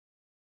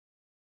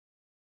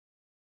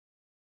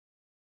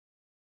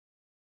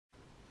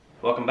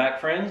Welcome back,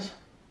 friends.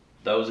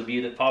 Those of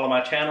you that follow my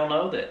channel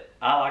know that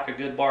I like a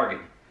good bargain.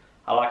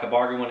 I like a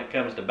bargain when it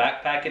comes to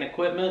backpacking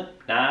equipment,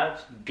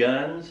 knives,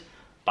 guns,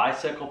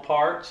 bicycle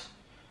parts,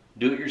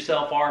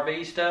 do-it-yourself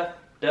RV stuff.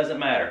 Doesn't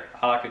matter.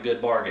 I like a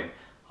good bargain.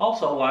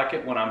 Also like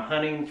it when I'm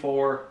hunting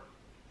for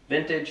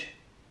vintage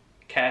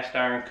cast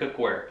iron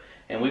cookware.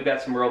 And we've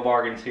got some real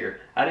bargains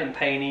here. I didn't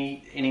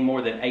pay any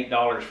more than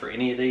 $8 for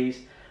any of these.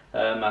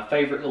 My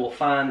favorite little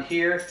find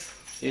here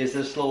is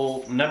this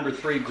little number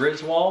 3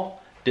 Griswold.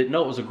 Didn't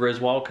know it was a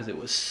Griswold because it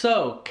was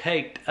so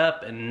caked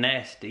up and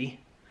nasty.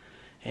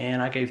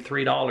 And I gave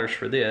 $3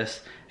 for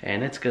this,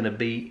 and it's going to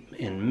be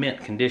in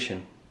mint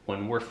condition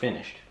when we're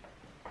finished.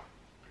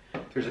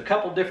 There's a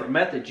couple different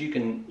methods you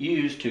can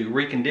use to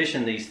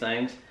recondition these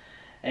things.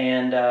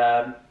 And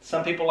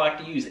some people like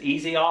to use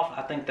Easy Off.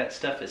 I think that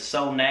stuff is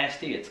so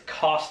nasty. It's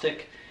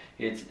caustic.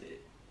 It's,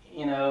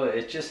 you know,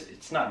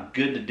 it's not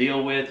good to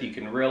deal with. You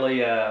can really,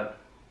 you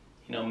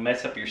know,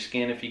 mess up your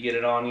skin if you get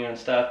it on you and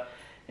stuff.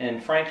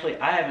 And frankly,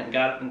 I haven't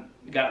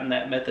gotten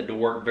that method to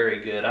work very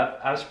good.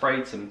 I've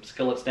sprayed some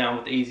skillets down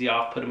with Easy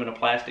Off, put them in a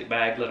plastic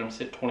bag, let them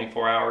sit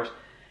 24 hours,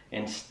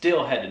 and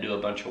still had to do a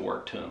bunch of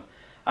work to them.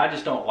 I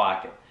just don't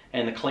like it,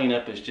 and the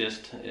cleanup is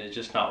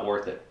just not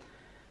worth it.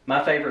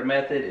 My favorite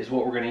method is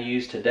what we're going to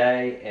use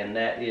today, and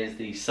that is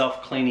the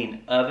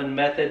self-cleaning oven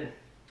method.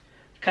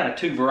 Kind of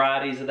two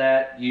varieties of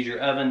that. Use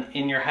your oven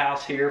in your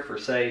house here for,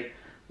 say,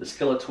 the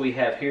skillets we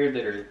have here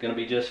that are going to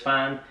be just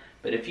fine.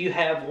 But if you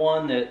have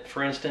one that,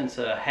 for instance,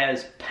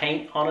 has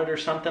paint on it or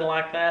something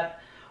like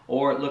that,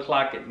 or it looked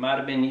like it might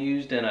have been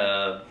used in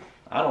a,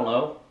 I don't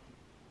know,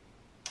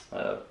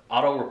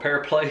 auto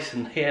repair place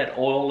and they had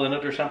oil in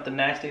it or something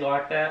nasty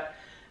like that,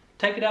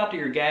 take it out to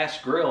your gas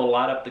grill,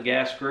 light up the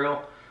gas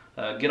grill,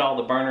 get all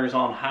the burners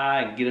on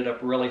high and get it up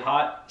really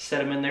hot, set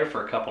them in there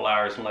for a couple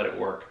hours and let it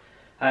work.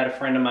 I had a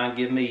friend of mine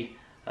give me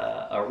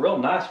a real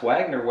nice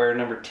Wagner ware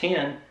number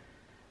 10,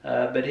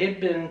 but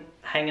he'd been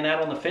hanging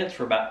out on the fence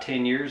for about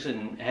 10 years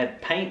and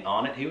had paint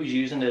on it. He was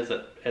using it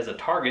as a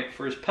target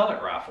for his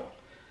pellet rifle.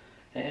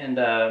 And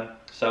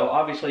so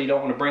obviously you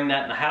don't want to bring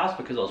that in the house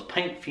because those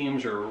paint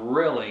fumes are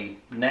really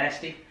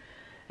nasty.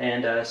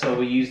 And so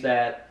we used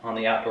that on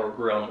the outdoor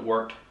grill and it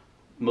worked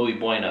muy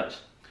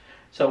buenos.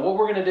 So what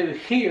we're going to do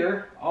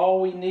here,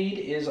 all we need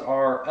is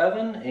our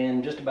oven,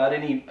 and just about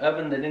any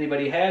oven that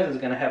anybody has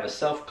is going to have a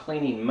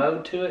self-cleaning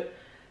mode to it.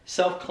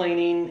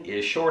 Self-cleaning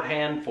is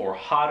shorthand for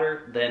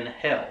hotter than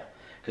hell.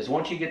 Because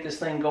once you get this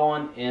thing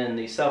going in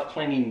the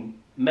self-cleaning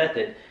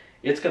method,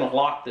 it's going to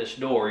lock this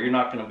door. You're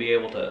not going to be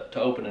able to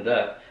open it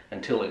up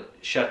until it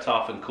shuts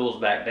off and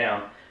cools back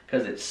down.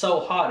 Because it's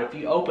so hot, if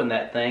you open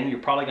that thing, you're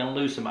probably going to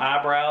lose some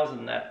eyebrows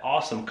and that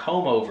awesome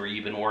comb over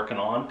you've been working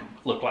on to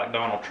look like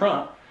Donald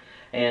Trump.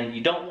 And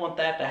you don't want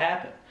that to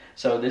happen.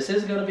 So this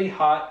is going to be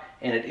hot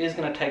and it is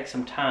going to take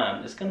some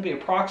time. It's going to be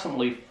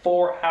approximately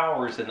 4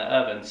 hours in the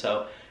oven.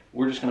 So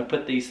we're just going to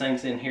put these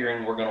things in here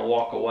and we're going to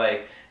walk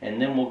away,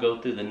 and then we'll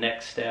go through the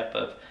next step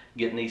of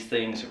getting these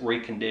things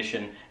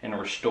reconditioned and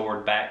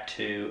restored back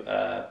to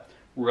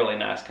really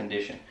nice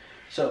condition.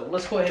 So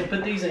let's go ahead and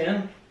put these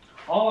in.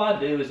 All I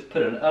do is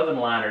put an oven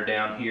liner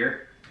down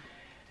here,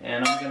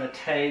 and I'm going to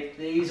take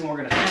these and we're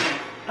going to put them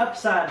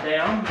upside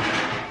down.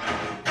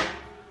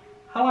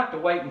 I like to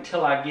wait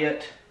until I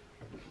get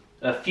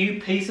a few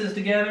pieces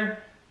together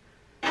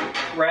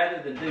rather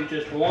than do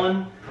just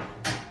one.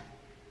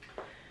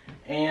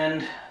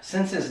 And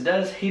since this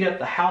does heat up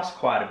the house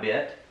quite a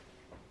bit,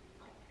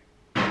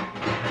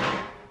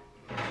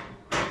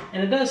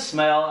 and it does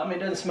smell, I mean, it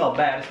doesn't smell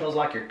bad. It smells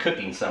like you're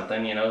cooking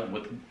something, you know,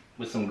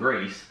 with some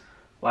grease,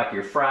 like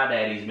your fry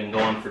daddy's been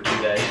going for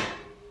 2 days.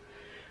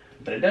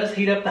 But it does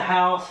heat up the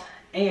house,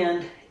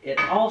 and it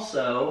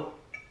also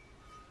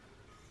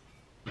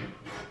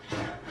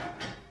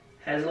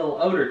has a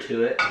little odor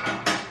to it.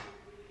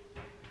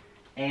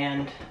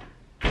 And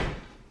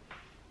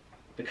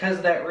because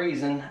of that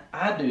reason,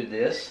 I do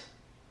this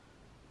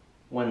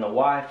when the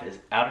wife is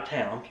out of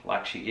town,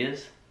 like she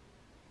is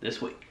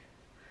this week.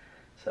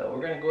 So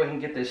we're going to go ahead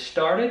and get this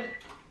started.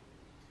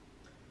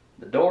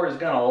 The door is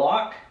going to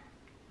lock,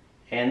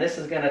 and this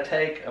is going to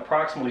take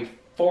approximately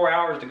 4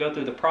 hours to go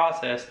through the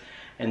process,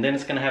 and then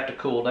it's going to have to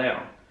cool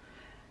down.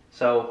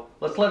 So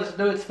let's let it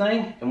do its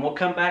thing, and we'll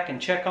come back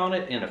and check on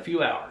it in a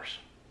few hours.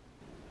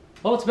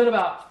 Well, it's been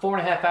about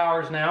 4.5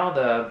 hours now.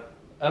 The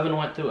oven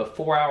went through a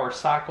 4-hour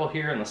cycle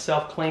here in the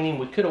self-cleaning.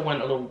 We could have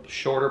went a little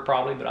shorter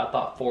probably, but I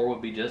thought 4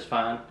 would be just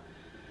fine.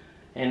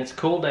 And it's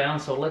cooled down,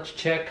 so let's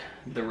check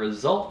the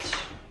results.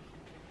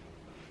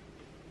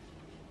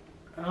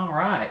 All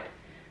right.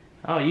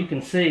 Oh, you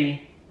can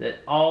see that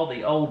all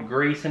the old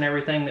grease and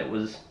everything that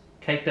was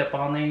caked up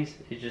on these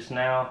is just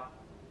now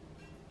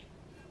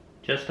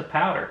just a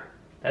powder.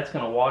 That's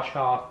going to wash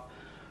off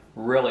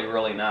really,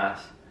 really nice.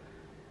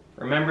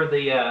 Remember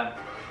the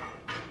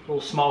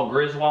little small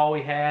Griswold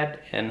we had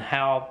and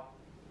how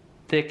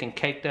thick and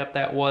caked up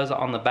that was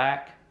on the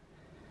back?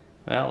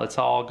 Well, it's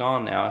all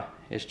gone now.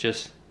 It's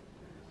just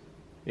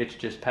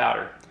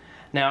powder.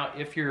 Now,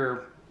 if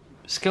your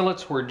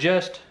skillets were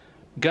just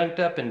gunked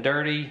up and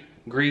dirty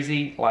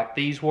greasy like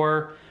these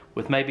were,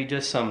 with maybe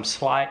just some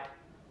slight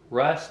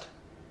rust,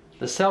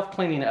 the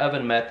self-cleaning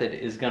oven method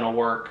is going to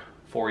work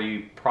for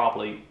you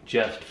probably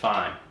just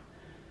fine.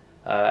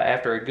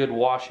 After a good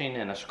washing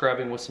and a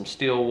scrubbing with some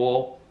steel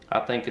wool, I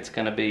think it's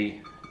going to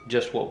be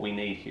just what we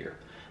need here.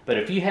 But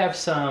if you have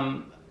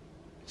some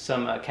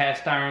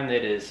cast iron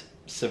that is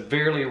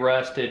severely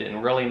rusted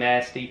and really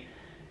nasty,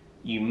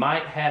 you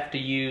might have to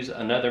use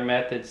another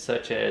method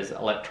such as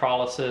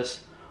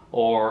electrolysis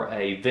or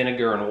a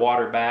vinegar and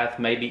water bath,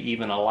 maybe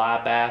even a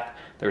lye bath.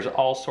 There's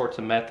all sorts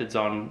of methods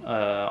on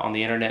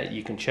the internet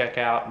you can check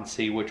out and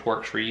see which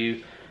works for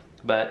you.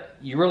 But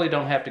you really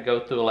don't have to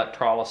go through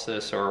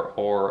electrolysis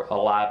or a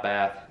lye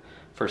bath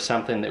for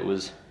something that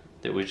was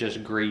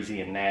just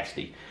greasy and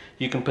nasty.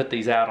 You can put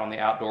these out on the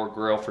outdoor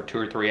grill for 2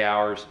 or 3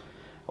 hours,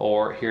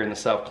 or here in the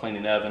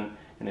self-cleaning oven,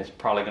 and it's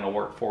probably going to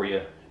work for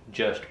you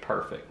just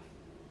perfect.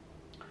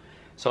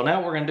 So now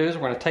what we're going to do is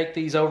we're going to take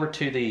these over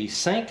to the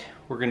sink.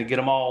 We're going to get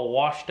them all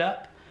washed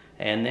up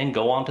and then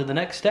go on to the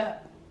next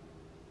step.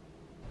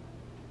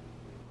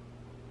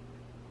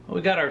 We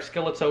got our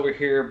skillets over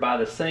here by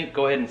the sink.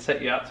 Go ahead and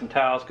set you out some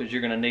towels because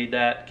you're going to need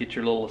that. Get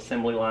your little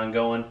assembly line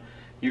going.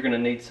 You're going to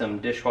need some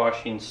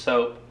dishwashing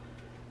soap,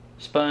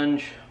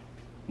 sponge.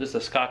 This is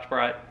a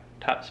Scotch-Brite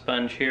type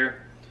sponge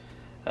here.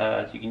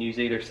 You can use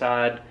either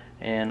side,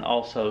 and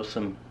also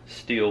some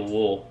steel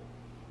wool.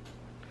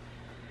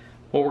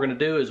 What we're going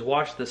to do is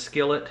wash the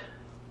skillet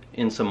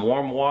in some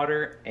warm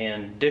water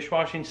and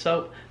dishwashing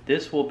soap.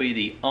 This will be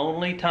the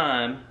only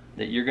time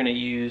that you're going to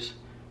use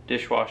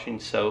dishwashing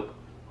soap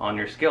on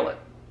your skillet.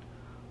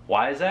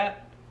 Why is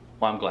that?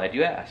 Well, I'm glad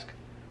you asked.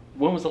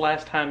 When was the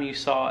last time you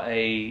saw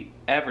an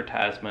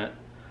advertisement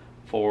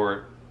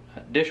for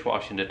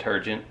dishwashing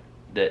detergent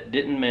that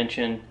didn't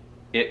mention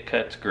it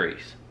cuts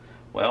grease?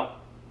 Well,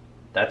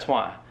 that's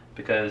why.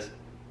 Because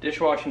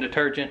dishwashing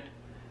detergent,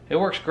 it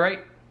works great,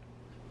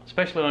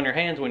 especially on your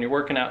hands when you're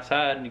working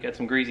outside and you got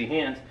some greasy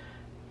hands.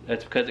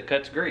 That's because it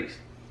cuts grease.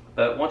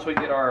 But once we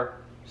get our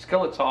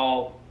skillets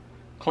all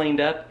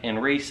cleaned up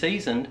and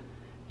re-seasoned,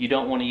 you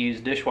don't want to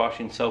use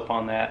dishwashing soap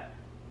on that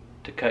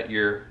to cut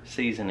your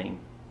seasoning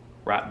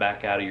right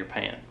back out of your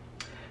pan.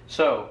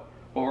 So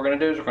what we're going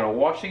to do is we're going to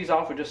wash these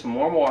off with just some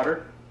warm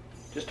water.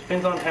 Just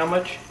depends on how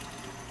much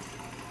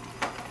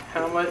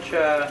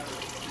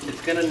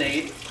it's going to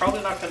need.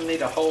 Probably not going to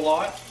need a whole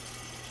lot.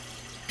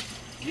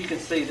 You can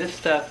see this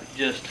stuff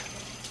just,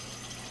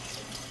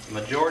 the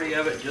majority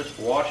of it just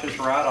washes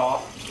right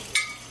off.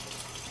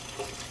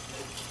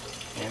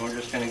 And we're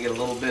just going to get a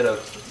little bit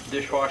of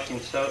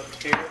dishwashing soap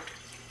here.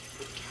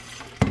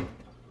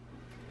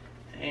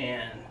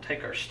 And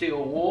take our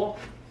steel wool.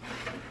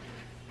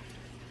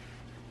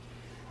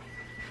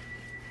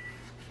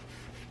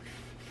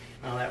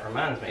 Oh, that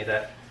reminds me,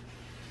 that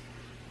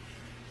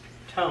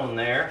tone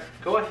there.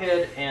 Go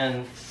ahead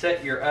and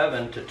set your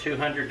oven to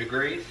 200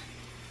 degrees.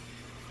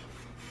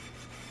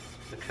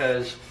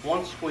 Because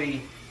once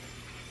we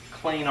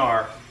clean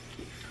our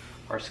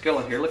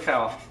skillet here, look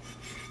how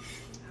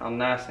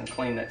nice and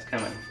clean that's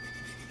coming.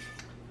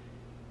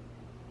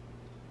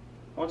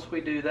 Once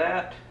we do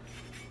that,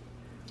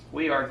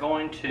 we are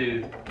going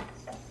to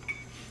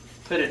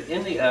put it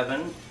in the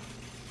oven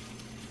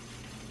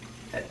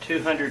at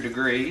 200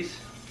 degrees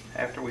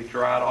after we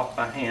dry it off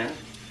by hand.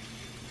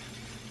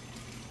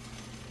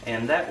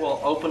 And that will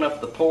open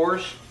up the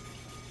pores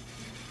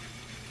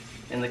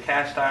in the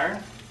cast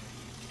iron,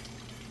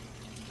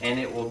 and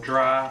it will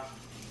dry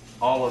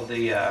all of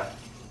the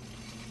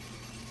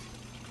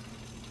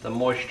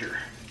moisture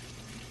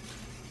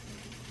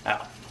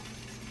out.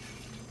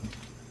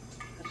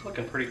 It's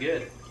looking pretty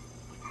good.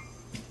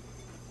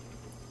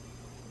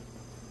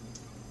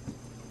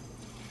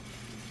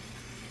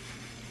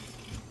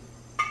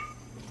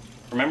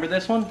 Remember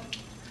this one?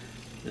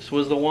 This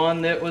was the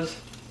one that was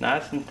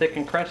nice and thick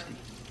and crusty.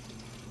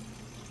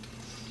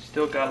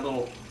 Still got a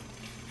little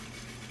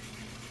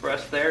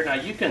rust there. Now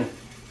you can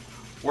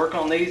work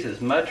on these as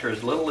much or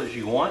as little as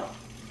you want.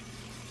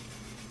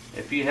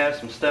 If you have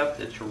some stuff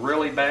that's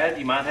really bad,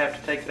 you might have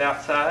to take it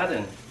outside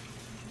and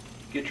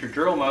get your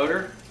drill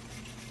motor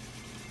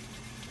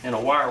and a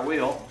wire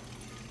wheel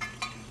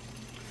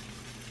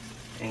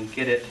and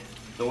get it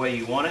the way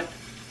you want it.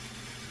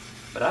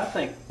 But I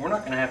think we're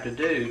not going to have to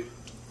do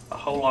a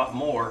whole lot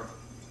more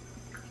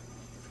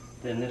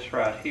than this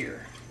right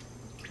here.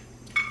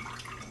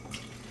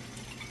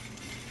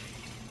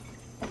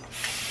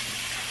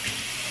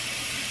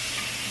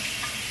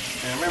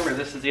 And remember,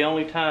 this is the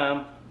only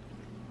time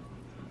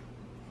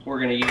we're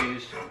going to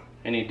use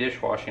any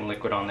dishwashing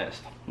liquid on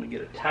this. Let me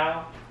get a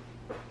towel.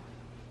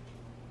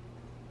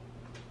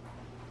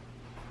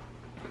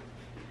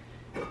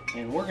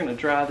 And we're going to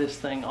dry this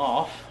thing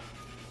off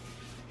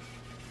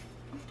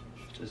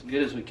as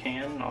good as we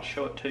can, and I'll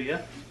show it to you.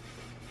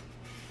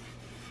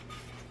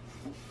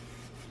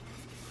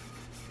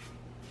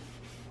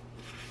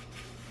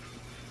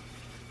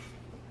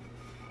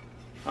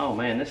 Oh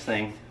man, this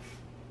thing,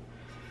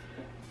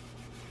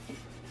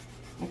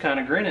 I'm kind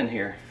of grinning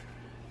here.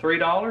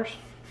 $3,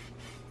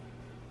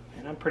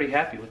 and I'm pretty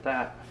happy with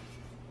that.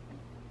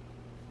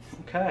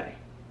 Okay.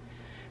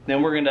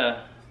 Then we're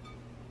gonna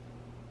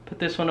put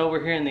this one over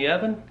here in the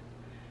oven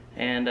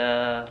and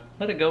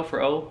let it go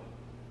for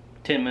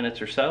 10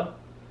 minutes or so.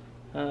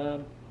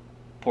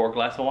 Pour a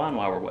glass of wine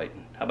while we're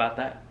waiting. How about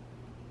that?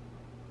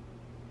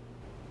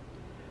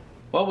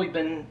 Well, we've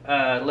been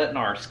letting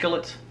our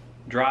skillets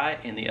dry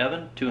in the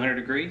oven, 200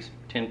 degrees,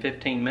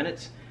 10-15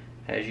 minutes.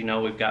 As you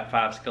know, we've got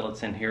 5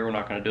 skillets in here. We're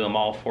not going to do them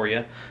all for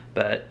you,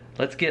 but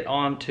let's get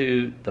on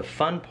to the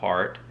fun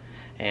part,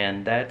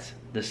 and that's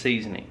the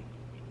seasoning.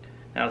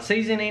 Now,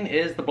 seasoning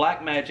is the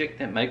black magic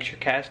that makes your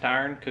cast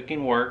iron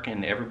cooking work,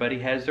 and everybody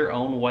has their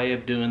own way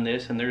of doing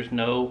this, and there's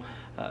no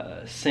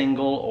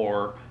single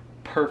or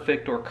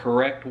perfect or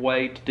correct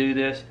way to do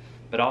this,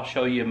 but I'll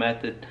show you a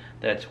method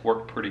that's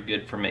worked pretty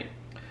good for me.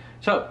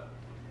 So,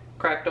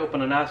 cracked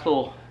open a nice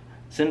little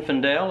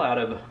Zinfandel out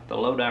of the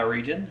Lodi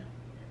region.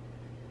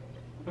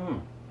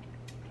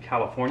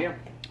 California.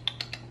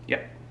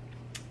 Yep.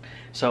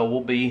 So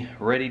we'll be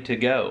ready to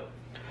go.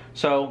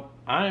 So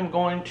I'm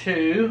going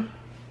to,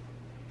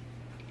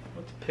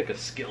 let's pick a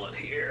skillet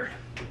here.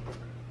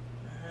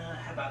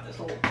 How about this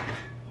little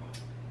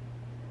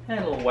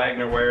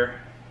Wagner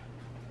ware.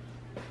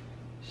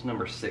 It's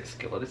number 6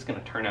 skillet. It's going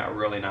to turn out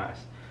really nice.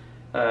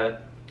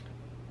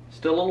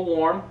 Still a little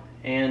warm,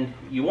 and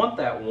you want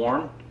that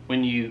warm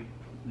when you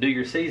do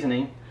your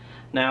seasoning.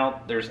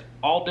 Now, there's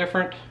all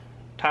different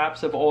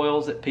types of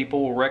oils that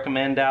people will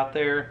recommend out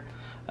there.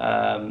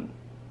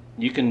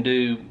 You can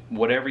do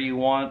whatever you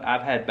want.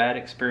 I've had bad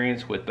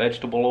experience with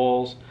vegetable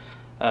oils.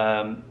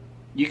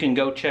 You can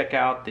go check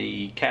out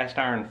the cast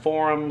iron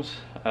forums,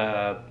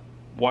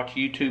 watch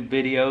YouTube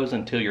videos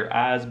until your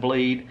eyes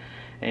bleed,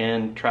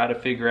 and try to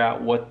figure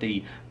out what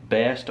the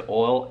best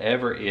oil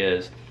ever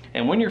is.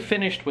 And when you're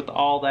finished with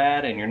all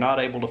that and you're not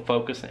able to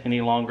focus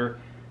any longer,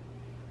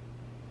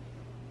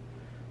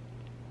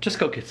 just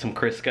go get some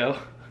Crisco.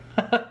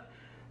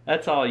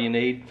 That's all you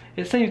need.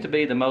 It seems to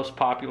be the most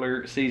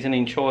popular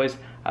seasoning choice.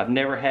 I've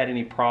never had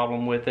any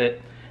problem with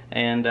it,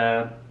 and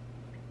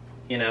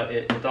you know,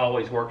 it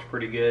always works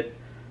pretty good.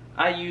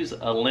 I use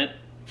a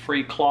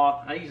lint-free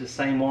cloth. I use the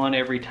same one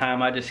every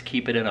time. I just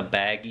keep it in a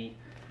baggie.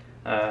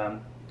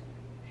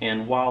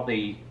 And while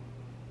the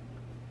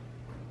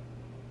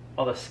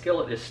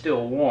skillet is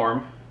still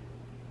warm,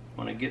 I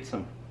want to get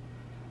some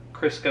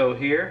Crisco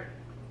here.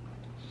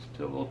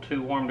 Still a little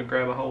too warm to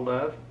grab a hold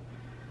of.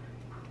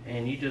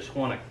 And you just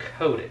want to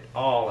coat it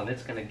all, and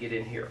it's going to get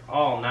in here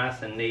all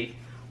nice and neat.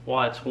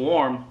 While it's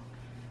warm,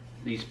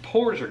 these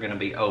pores are going to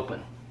be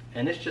open,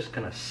 and it's just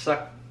going to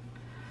suck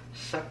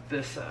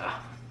this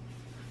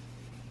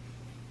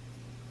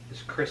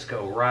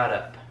Crisco right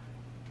up.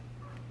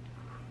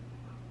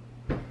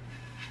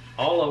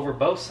 All over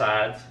both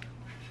sides.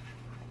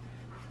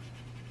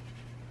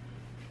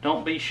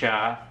 Don't be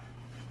shy.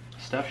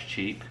 Stuff's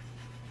cheap.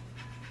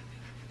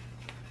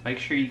 Make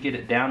sure you get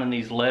it down in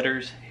these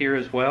letters here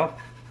as well.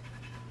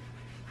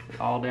 Get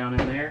it all down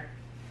in there.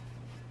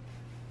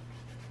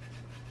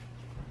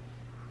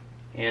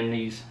 And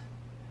these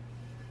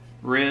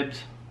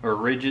ribs or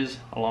ridges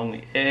along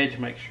the edge,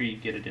 make sure you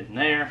get it in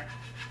there.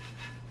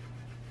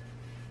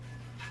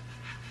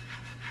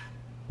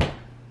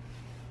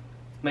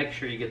 Make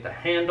sure you get the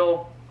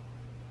handle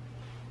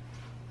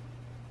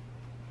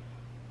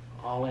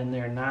all in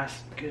there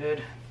nice and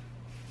good.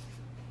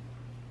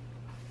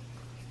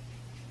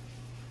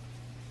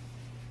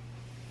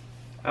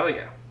 Oh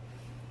yeah.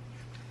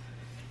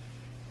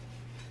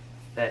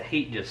 That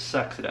heat just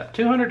sucks it up.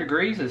 200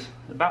 degrees is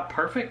about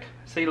perfect.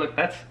 See, look,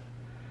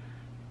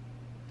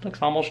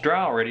 looks almost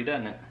dry already,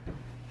 doesn't it?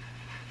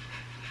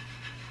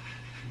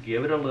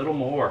 Give it a little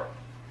more.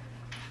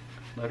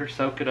 Let her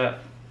soak it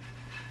up.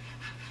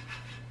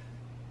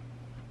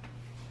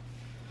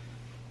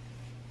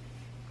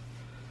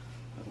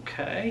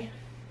 Okay.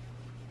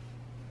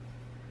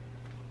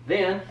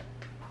 Then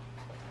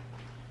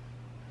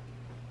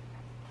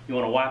you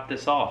want to wipe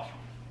this off.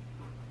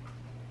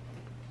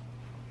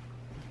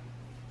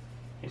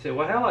 You say,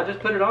 well, hell, I just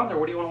put it on there.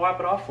 What do you want to wipe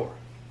it off for?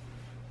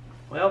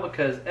 Well,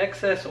 because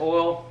excess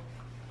oil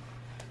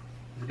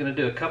is going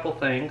to do a couple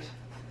things.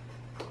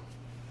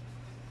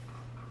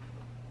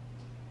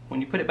 When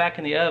you put it back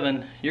in the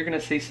oven, you're going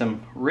to see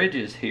some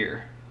ridges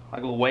here,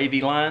 like little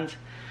wavy lines.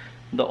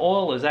 The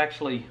oil is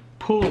actually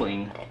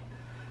pooling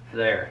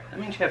there. That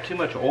means you have too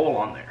much oil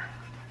on there.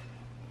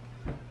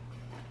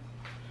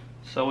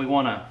 So we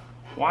want to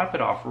wipe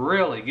it off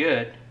really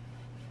good.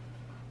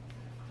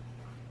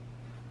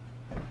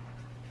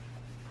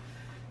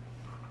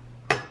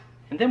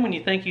 And then when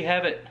you think you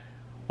have it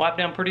wiped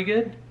down pretty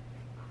good,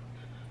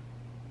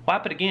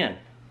 wipe it again.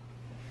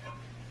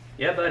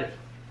 Yeah, buddy.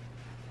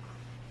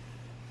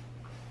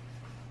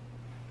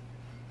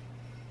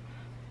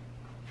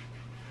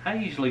 I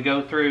usually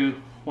go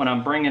through, when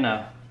I'm bringing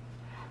a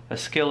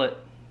skillet,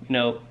 you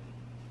know,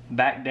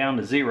 back down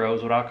to zero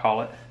is what I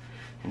call it,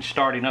 and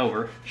starting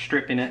over,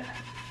 stripping it.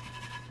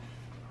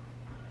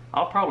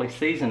 I'll probably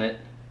season it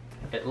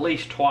at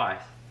least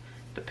twice,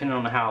 depending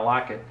on how I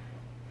like it.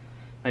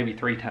 Maybe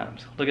 3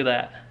 times. Look at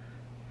that.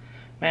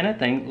 Man, that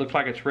thing looks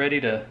like it's ready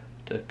to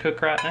to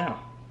cook right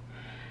now.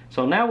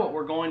 So now what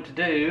we're going to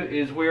do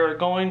is we are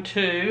going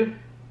to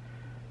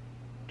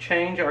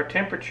change our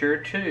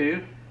temperature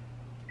to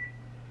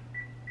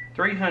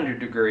 300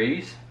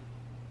 degrees,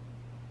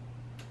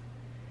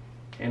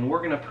 and we're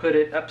going to put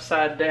it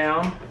upside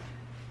down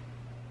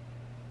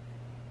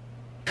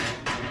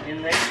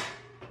in there,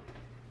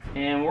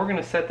 and we're going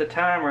to set the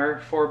timer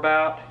for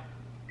about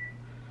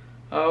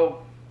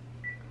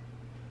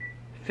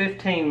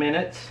 15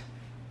 minutes.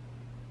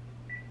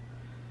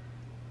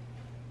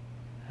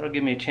 That'll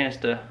give me a chance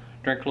to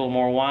drink a little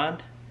more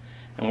wine,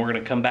 and we're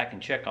going to come back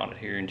and check on it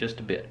here in just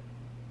a bit.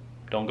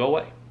 Don't go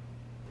away.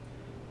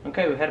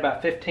 Okay, we've had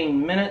about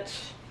 15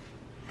 minutes.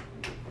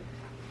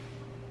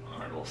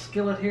 Our little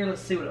skillet here,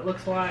 let's see what it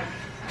looks like.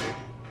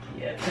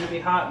 Yeah, it's going to be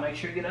hot. Make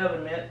sure you get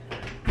oven mitt.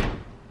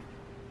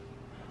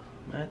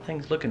 That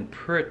thing's looking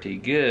pretty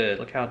good.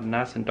 Look how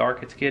nice and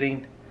dark it's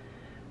getting.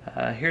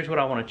 Here's what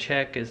I want to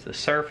check is the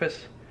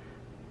surface.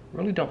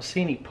 Really don't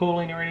see any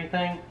pooling or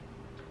anything.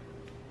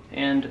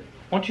 And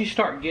once you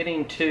start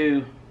getting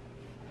to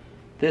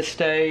this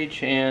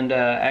stage and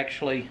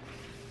actually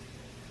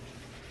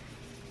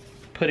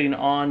putting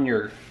on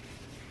your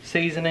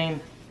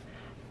seasoning,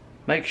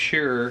 make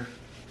sure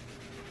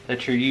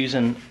that you're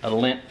using a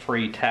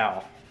lint-free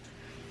towel.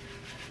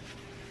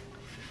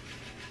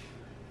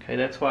 Okay,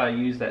 that's why I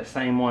use that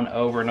same one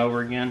over and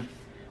over again.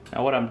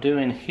 Now what I'm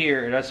doing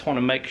here, I just want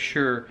to make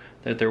sure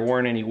that there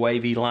weren't any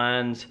wavy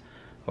lines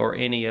or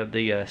any of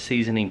the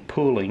seasoning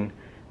pooling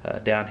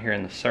down here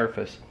in the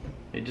surface.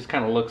 It just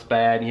kind of looks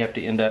bad, and you have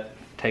to end up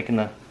taking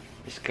the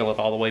skillet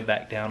all the way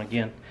back down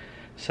again.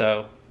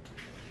 So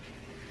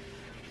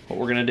what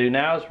we're going to do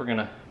now is we're going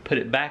to put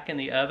it back in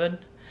the oven,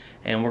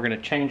 and we're going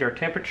to change our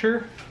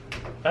temperature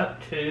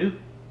up to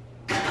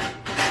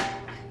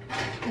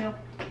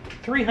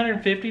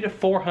 350 to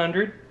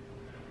 400,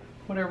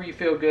 whatever you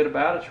feel good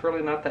about. It's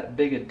really not that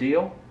big a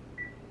deal.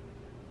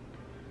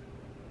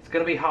 It's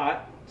going to be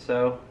hot,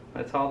 so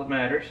that's all that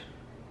matters.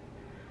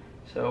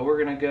 So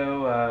we're going to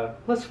go,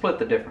 let's split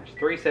the difference,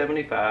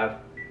 375.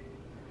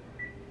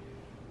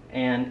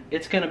 And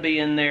it's going to be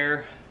in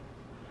there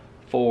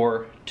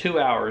for 2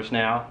 hours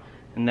now,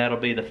 and that'll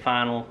be the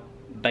final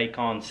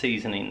bake-on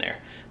seasoning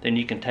there. Then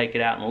you can take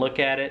it out and look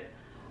at it.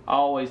 I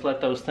always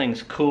let those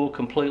things cool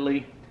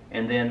completely,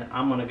 and then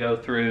I'm going to go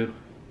through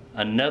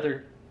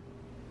another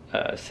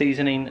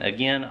seasoning.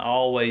 Again, I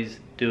always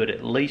do it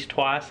at least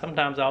twice.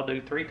 Sometimes I'll do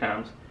 3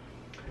 times.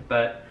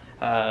 But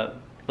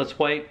let's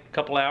wait a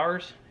couple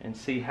hours and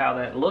see how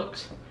that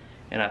looks,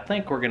 and I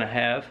think we're going to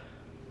have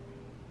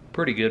a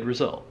pretty good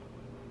result.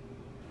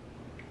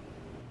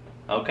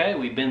 Okay,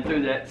 we've been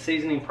through that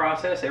seasoning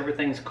process.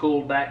 Everything's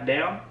cooled back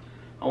down.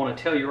 I want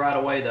to tell you right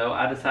away though,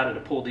 I decided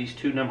to pull these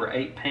 2 number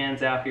 8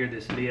 pans out here,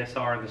 this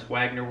BSR and this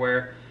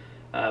Wagnerware,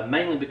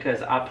 mainly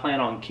because I plan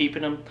on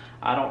keeping them.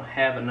 I don't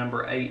have a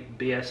number 8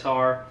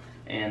 BSR,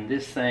 and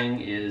this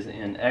thing is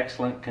in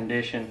excellent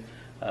condition.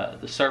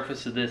 The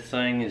surface of this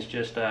thing is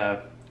just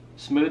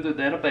smoother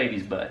than a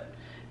baby's butt,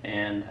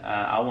 and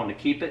I want to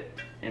keep it.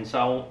 And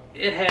so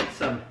it had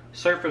some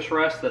surface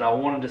rust that I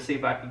wanted to see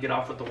if I could get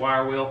off with the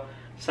wire wheel.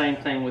 Same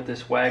thing with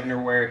this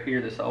Wagnerware here,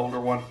 this older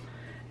one,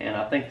 and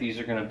I think these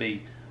are going to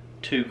be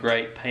 2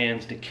 great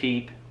pans to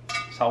keep,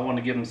 so I want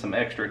to give them some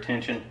extra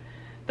attention.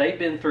 They've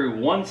been through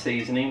 1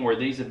 seasoning where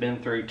these have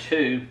been through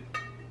 2.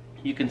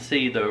 You can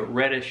see the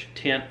reddish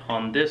tint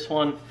on this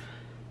one.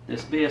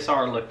 This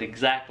BSR looked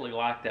exactly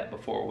like that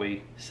before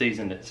we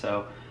seasoned it.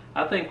 So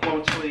I think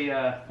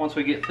once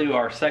we get through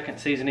our second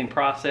seasoning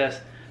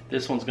process,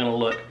 this one's going to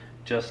look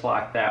just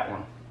like that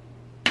one.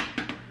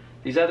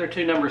 These other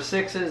 2 number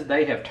 6s,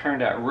 they have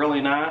turned out really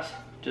nice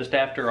just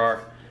after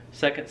our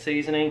second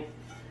seasoning.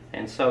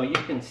 And so you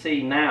can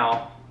see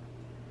now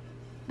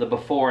the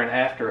before and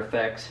after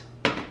effects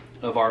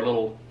of our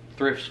little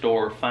thrift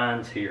store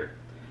finds here.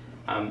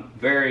 I'm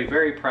very,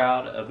 very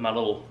proud of my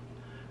little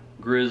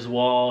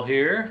Griswold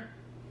here.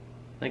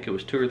 I think it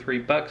was $2 or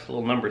 $3, a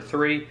little number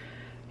 3.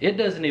 It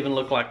doesn't even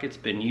look like it's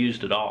been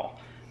used at all,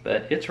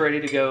 but it's ready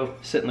to go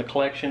sit in the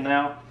collection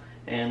now,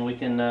 and we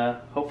can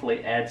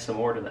hopefully add some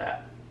more to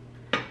that.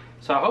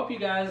 So I hope you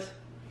guys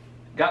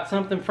got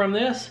something from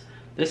this.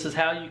 This is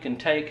how you can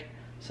take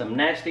some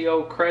nasty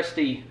old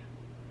crusty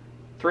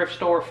thrift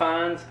store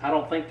finds. I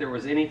don't think there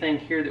was anything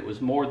here that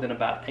was more than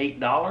about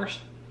 $8,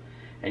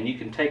 and you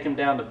can take them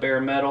down to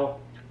bare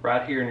metal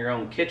right here in your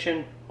own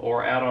kitchen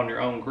or out on your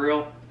own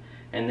grill,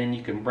 and then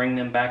you can bring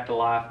them back to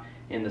life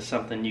into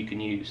something you can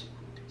use.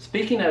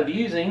 Speaking of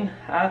using,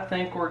 I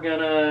think we're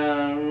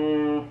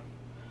gonna,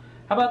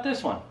 how about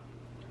this one?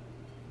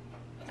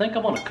 I think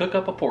I'm gonna cook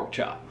up a pork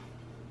chop.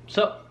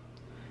 So,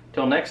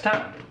 till next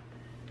time,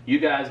 you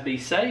guys be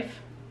safe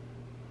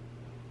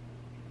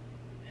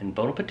and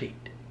bon appetit.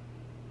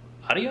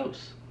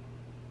 Adios.